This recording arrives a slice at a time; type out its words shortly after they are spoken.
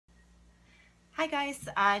Hi guys,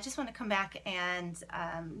 I just want to come back and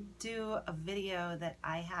do a video that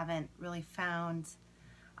I haven't really found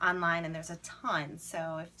online, and there's a ton.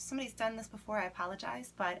 So if somebody's done this before, I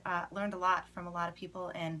apologize, but learned a lot from a lot of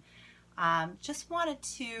people, and just wanted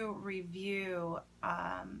to review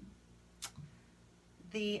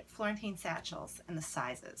the Florentine satchels and the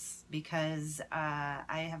sizes, because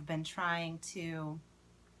I have been trying to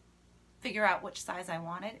figure out which size I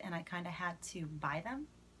wanted, and I kind of had to buy them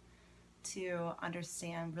to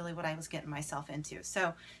understand really what I was getting myself into.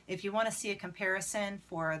 So if you want to see a comparison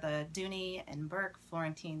for the Dooney and Bourke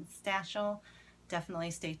Florentine Satchel,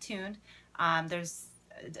 definitely stay tuned. There's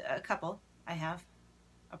a couple I have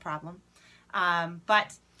a problem.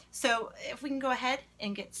 So if we can go ahead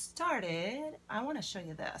and get started, I want to show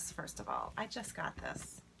you this first of all. I just got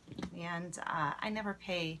this, and I never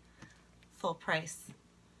pay full price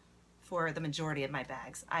for the majority of my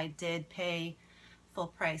bags. I did pay full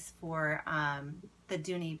price for the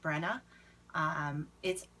Dooney Brenna.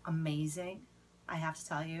 It's amazing. I have to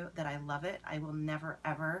tell you that I love it. I will never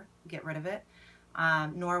ever get rid of it,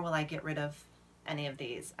 nor will I get rid of any of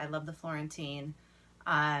these. I love the Florentine,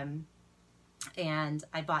 and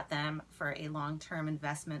I bought them for a long-term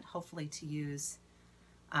investment, hopefully to use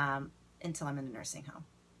until I'm in a nursing home,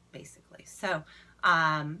 basically. So,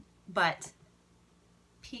 but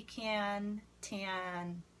Pecan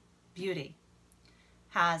Tan Beauty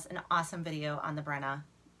has an awesome video on the Brenna,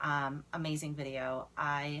 amazing video.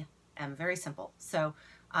 I am very simple, so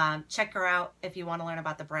check her out if you want to learn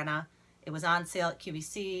about the Brenna. It was on sale at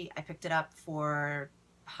QVC. I picked it up for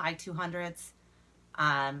high 200s.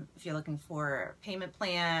 If you're looking for a payment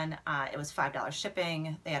plan, it was $5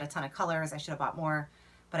 shipping. They had a ton of colors. I should have bought more,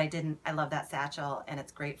 but I didn't. I love that satchel, and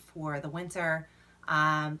it's great for the winter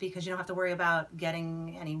because you don't have to worry about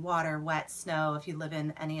getting any water, wet, snow if you live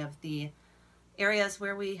in any of the areas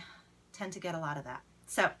where we tend to get a lot of that.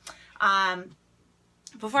 So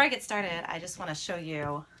before I get started, I just want to show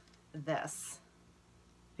you this,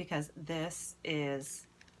 because this is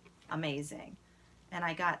amazing. And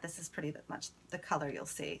I got, this is pretty much the color you'll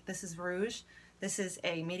see. This is Rouge. This is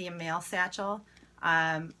a medium male satchel.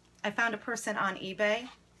 I found a person on eBay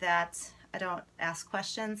that, I don't ask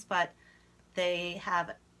questions, but they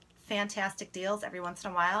have fantastic deals. Every once in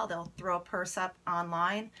a while they'll throw a purse up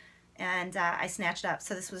online, and I snatched up.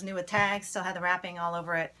 So this was new with tags, still had the wrapping all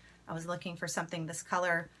over it. I was looking for something this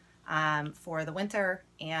color for the winter,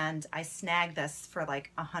 and I snagged this for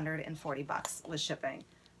like 140 bucks with shipping.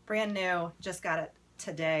 Brand new, just got it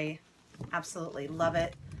today. Absolutely love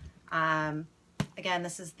it. Again,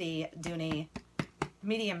 this is the Dooney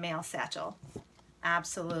medium male satchel.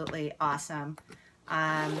 Absolutely awesome.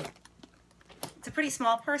 It's a pretty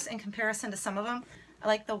small purse in comparison to some of them. I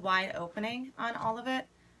like the wide opening on all of it.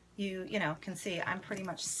 You know, can see I'm pretty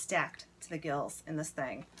much stacked to the gills in this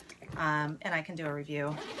thing. And I can do a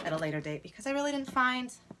review at a later date, because I really didn't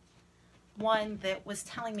find one that was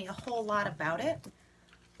telling me a whole lot about it.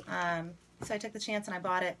 So I took the chance and I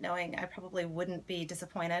bought it, knowing I probably wouldn't be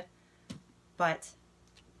disappointed. But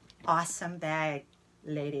awesome bag,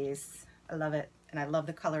 ladies. I love it, and I love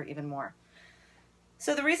the color even more.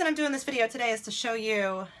 So the reason I'm doing this video today is to show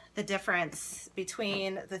you the difference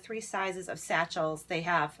between the three sizes of satchels they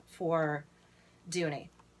have for Dooney.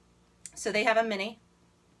 So they have a mini,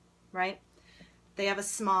 right? They have a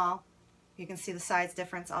small. You can see the size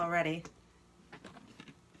difference already,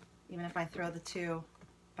 even if I throw the two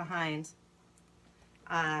behind.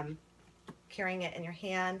 Carrying it in your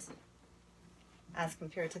hand as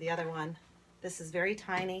compared to the other one. This is very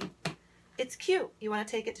tiny. It's cute. You want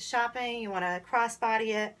to take it to shopping, you want to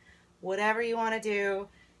crossbody it, whatever you want to do.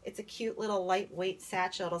 It's a cute little lightweight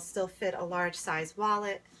satchel. It'll still fit a large size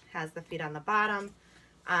wallet, has the feet on the bottom,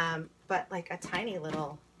 but like a tiny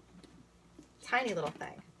little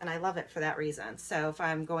thing. And I love it for that reason. So if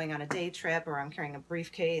I'm going on a day trip or I'm carrying a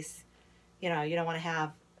briefcase, you know, you don't want to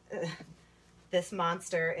have this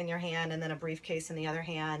monster in your hand and then a briefcase in the other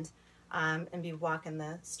hand, and be walking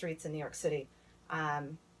the streets in New York City.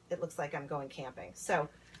 It looks like I'm going camping. So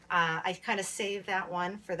I kind of saved that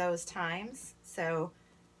one for those times. So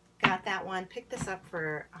got that one, picked this up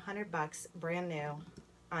for 100 bucks, brand new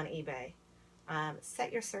on eBay.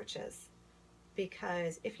 Set your searches,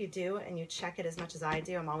 because if you do and you check it as much as I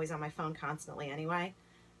do, I'm always on my phone constantly anyway.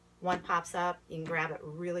 One pops up, you can grab it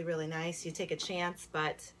really, really nice. You take a chance,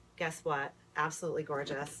 but guess what? Absolutely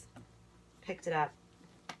gorgeous. Picked it up,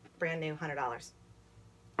 brand new, $100.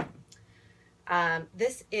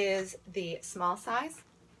 This is the small size.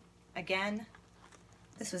 Again,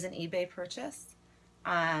 this was an eBay purchase.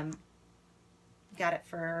 Got it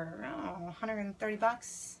for 130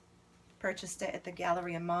 bucks. Purchased it at the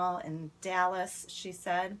Galleria Mall in Dallas, she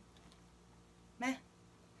said. Meh.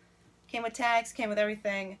 Came with tags, came with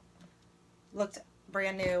everything. Looked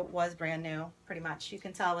brand new, was brand new, pretty much. You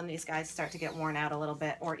can tell when these guys start to get worn out a little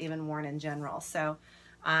bit, or even worn in general. So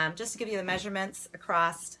just to give you the measurements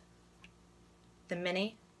across the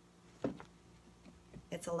mini,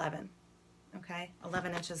 it's 11, okay?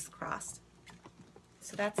 11 inches across.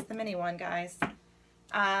 So that's the mini one, guys.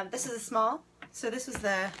 This is a small. So this was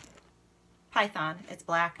the Python. It's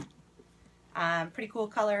black. Pretty cool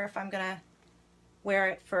color if I'm gonna wear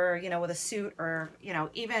it for, you know, with a suit, or, you know,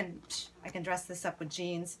 even I can dress this up with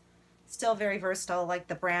jeans. Still very versatile, like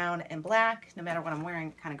the brown and black. No matter what I'm wearing,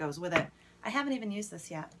 it kind of goes with it. I haven't even used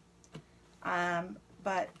this yet.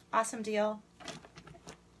 But awesome deal.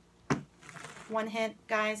 One hint,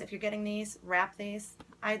 guys, if you're getting these, wrap these.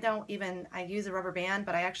 I use a rubber band,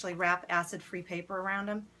 but I actually wrap acid-free paper around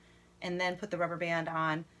them and then put the rubber band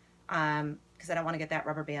on because I don't want to get that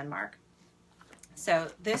rubber band mark. So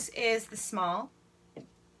this is the small.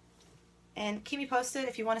 And keep me posted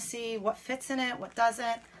if you want to see what fits in it, what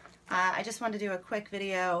doesn't. I just wanted to do a quick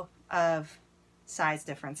video of size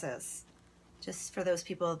differences, just for those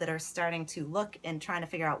people that are starting to look and trying to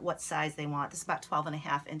figure out what size they want. This is about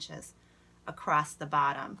 12.5 inches across the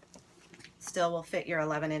bottom. Still will fit your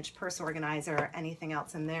 11-inch purse organizer or anything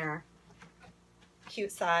else in there.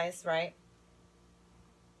 Cute size, right?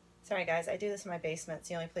 Sorry guys, I do this in my basement. It's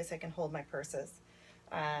the only place I can hold my purses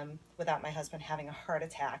without my husband having a heart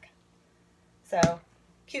attack. So,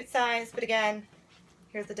 cute size, but again,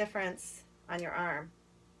 here's the difference on your arm.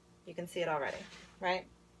 You can see it already, right?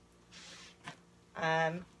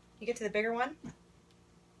 You get to the bigger one.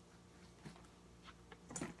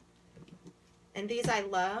 And these I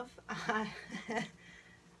love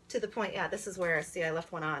to the point, yeah, this is where, see, I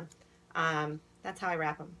left one on. That's how I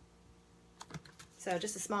wrap them. So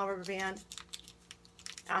just a small rubber band,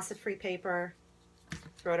 acid-free paper,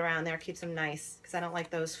 throw it around there, keeps them nice, because I don't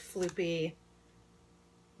like those floopy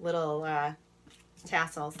little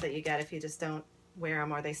tassels that you get if you just don't wear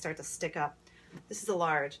them, or they start to stick up. This is a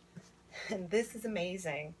large, and this is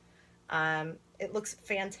amazing. It looks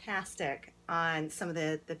fantastic on some of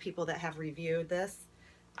the people that have reviewed this.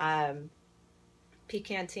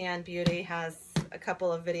 Pecan Tan Beauty has a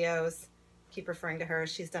couple of videos. Keep referring to her.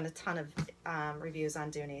 She's done a ton of reviews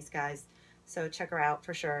on Dooney's, guys. So check her out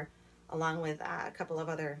for sure, along with a couple of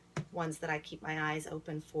other ones that I keep my eyes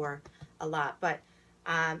open for a lot. But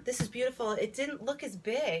this is beautiful. It didn't look as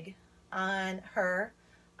big on her,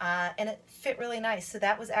 and it fit really nice. So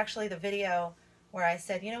that was actually the video where I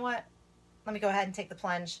said, you know what, let me go ahead and take the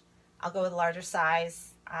plunge. I'll go with a larger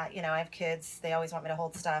size. You know, I have kids. They always want me to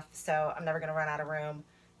hold stuff, so I'm never going to run out of room.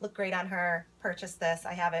 Looked great on her. Purchased this.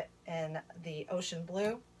 I have it in the ocean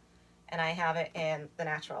blue, and I have it in the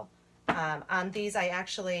natural. On these, I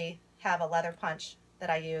actually have a leather punch that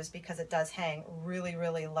I use because it does hang really,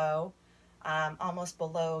 really low, almost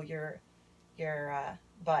below your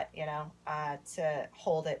butt, you know, to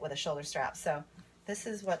hold it with a shoulder strap. So this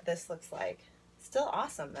is what this looks like. Still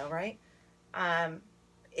awesome though, right?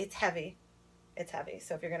 It's heavy. It's heavy.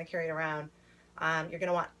 So if you're going to carry it around, you're going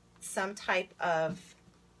to want some type of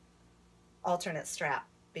alternate strap,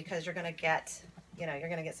 because you're going to get, you know, you're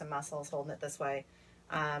going to get some muscles holding it this way.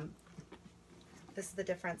 This is the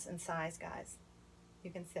difference in size, guys. You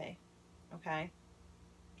can see, okay?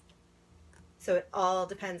 So it all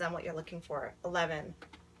depends on what you're looking for. 11,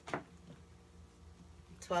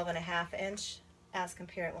 12.5 inch as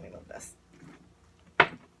compared, let me move this.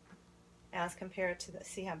 As compared to the,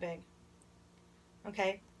 see how big?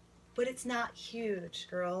 Okay, but it's not huge,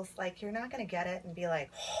 girls. Like, you're not gonna get it and be like,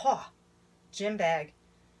 oh, gym bag.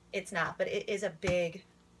 It's not, but it is a big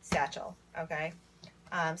satchel, okay?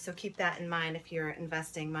 So keep that in mind if you're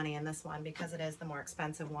investing money in this one, because it is the more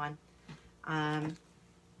expensive one. I'll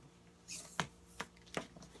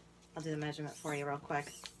do the measurement for you real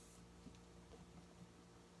quick.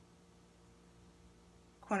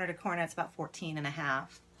 Corner to corner, it's about 14.5,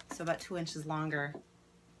 so about 2 inches longer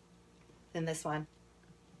than this one.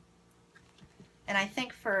 And I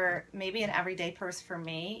think for maybe an everyday purse for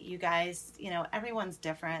me, you guys, you know, everyone's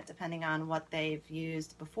different depending on what they've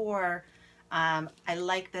used before. I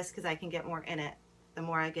like this because I can get more in it. The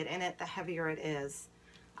more I get in it, the heavier it is.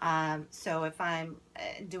 So if I'm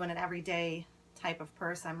doing an everyday type of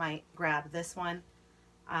purse, I might grab this one.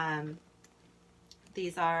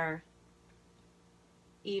 These are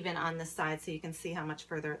even on this side, so you can see how much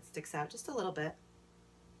further it sticks out, just a little bit.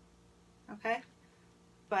 Okay,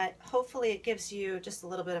 but hopefully it gives you just a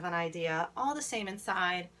little bit of an idea. All the same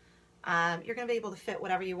inside. You're going to be able to fit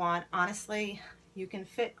whatever you want. Honestly, you can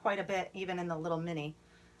fit quite a bit even in the little mini.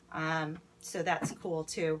 So that's cool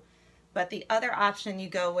too. But the other option you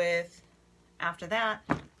go with after that,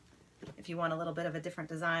 if you want a little bit of a different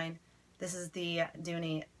design, this is the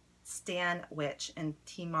Dooney Stanwich and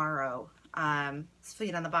Tomorrow. It's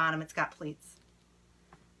feet on the bottom, it's got pleats.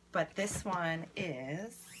 But this one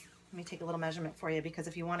is, let me take a little measurement for you, because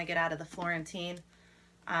if you want to get out of the Florentine,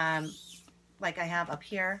 like I have up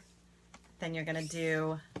here, then you're going to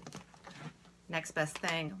do next best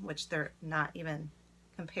thing, which they're not even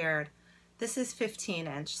compared. This is 15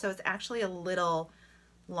 inch, so it's actually a little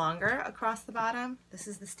longer across the bottom. This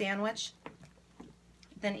is the Stanwich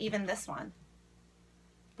than even this one,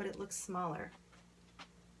 but it looks smaller.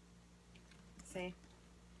 See?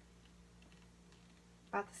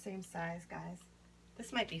 About the same size, guys.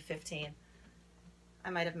 This might be 15. I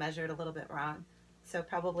might have measured a little bit wrong. So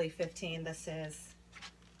probably 15. This is,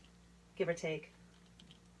 give or take,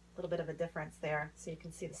 a little bit of a difference there, so you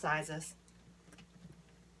can see the sizes.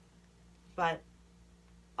 But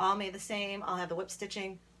all made the same. I'll have the whip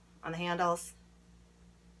stitching on the handles.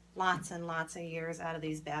 Lots and lots of years out of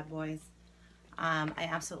these bad boys. I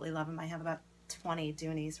absolutely love them. I have about 20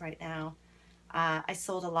 Dooneys right now. I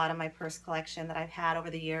sold a lot of my purse collection that I've had over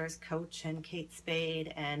the years, Coach and Kate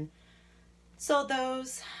Spade, and sold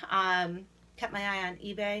those. Kept my eye on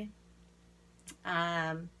eBay.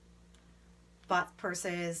 Bought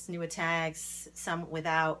purses, new with tags, some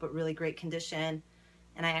without, but really great condition.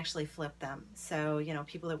 And I actually flipped them. So, you know,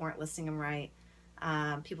 people that weren't listing them right,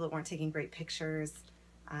 people that weren't taking great pictures,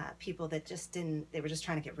 people that just didn't, they were just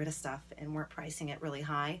trying to get rid of stuff and weren't pricing it really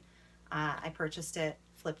high. I purchased it,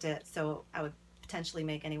 flipped it, so I would potentially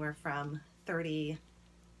make anywhere from 30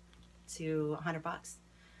 to 100 bucks.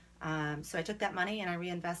 So I took that money and I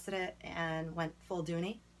reinvested it and went full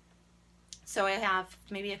Dooney. So I have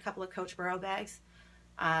maybe a couple of Coach Burrow bags,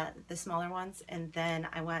 the smaller ones, and then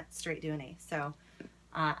I went straight Dooney. So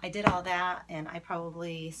I did all that, and I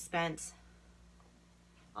probably spent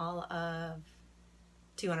all of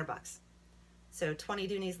 200 bucks. So 20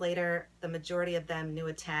 Dooneys later, the majority of them new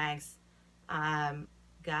with tags,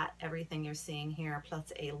 got everything you're seeing here,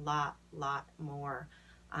 plus a lot more.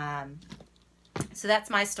 So that's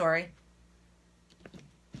my story.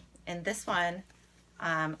 And this one,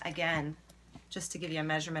 again, just to give you a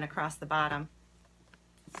measurement across the bottom,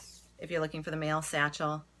 if you're looking for the male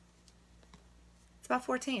satchel, it's about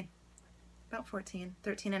 14,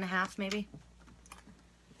 13 and a half maybe.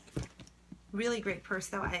 Really great purse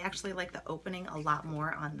though. I actually like the opening a lot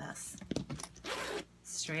more on this.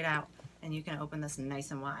 Straight out, and you can open this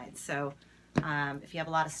nice and wide. So if you have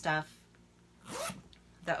a lot of stuff,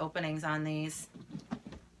 the openings on these,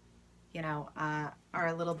 you know, are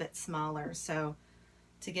a little bit smaller. So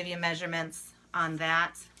to give you measurements on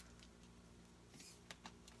that,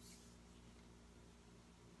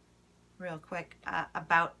 real quick,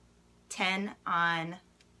 about 10 on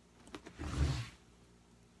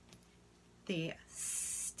the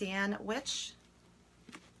Stanwich.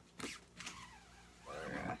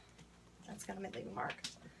 That's gonna make a mark.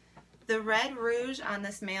 The red rouge on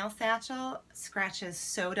this male satchel scratches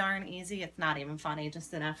so darn easy, it's not even funny,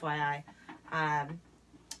 just an FYI.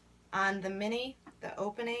 On the mini, the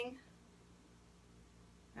opening,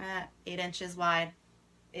 8 inches wide.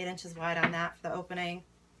 8 inches wide on that for the opening.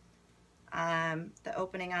 The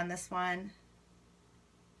opening on this one,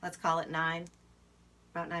 let's call it 9.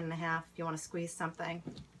 About 9.5 if you want to squeeze something.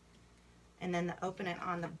 And then the opening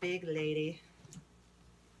on the big lady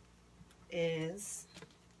is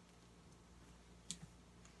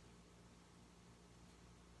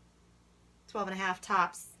 12.5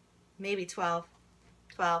 tops, maybe 12,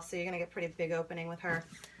 so you're gonna get pretty big opening with her.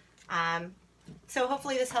 So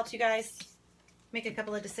hopefully this helps you guys make a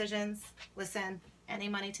couple of decisions. Listen, any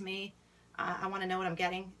money to me, I want to know what I'm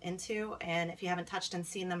getting into, and if you haven't touched and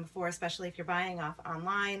seen them before, especially if you're buying off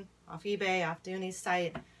online, off eBay, off Dooney's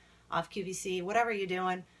site, off QVC, whatever you're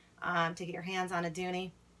doing to get your hands on a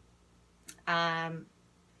Dooney,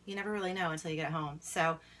 you never really know until you get home.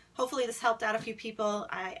 So hopefully this helped out a few people.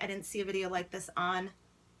 I didn't see a video like this on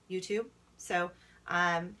YouTube, so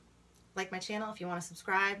like my channel if you want to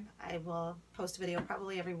subscribe. I will post a video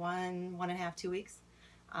probably every 1.5, 2 weeks.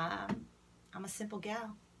 I'm a simple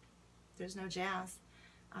gal. There's no jazz.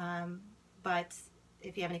 But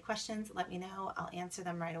if you have any questions, let me know. I'll answer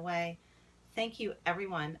them right away. Thank you,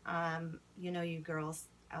 everyone. You know, you girls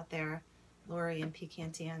out there, Lori and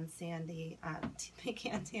Pecantan, Sandy,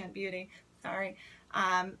 Pecantan Beauty, sorry.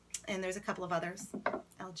 And there's a couple of others.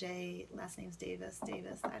 LJ, last name's Davis,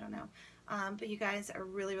 I don't know. But you guys are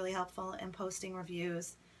really, really helpful in posting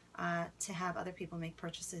reviews to have other people make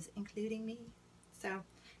purchases, including me. So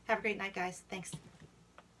have a great night, guys. Thanks.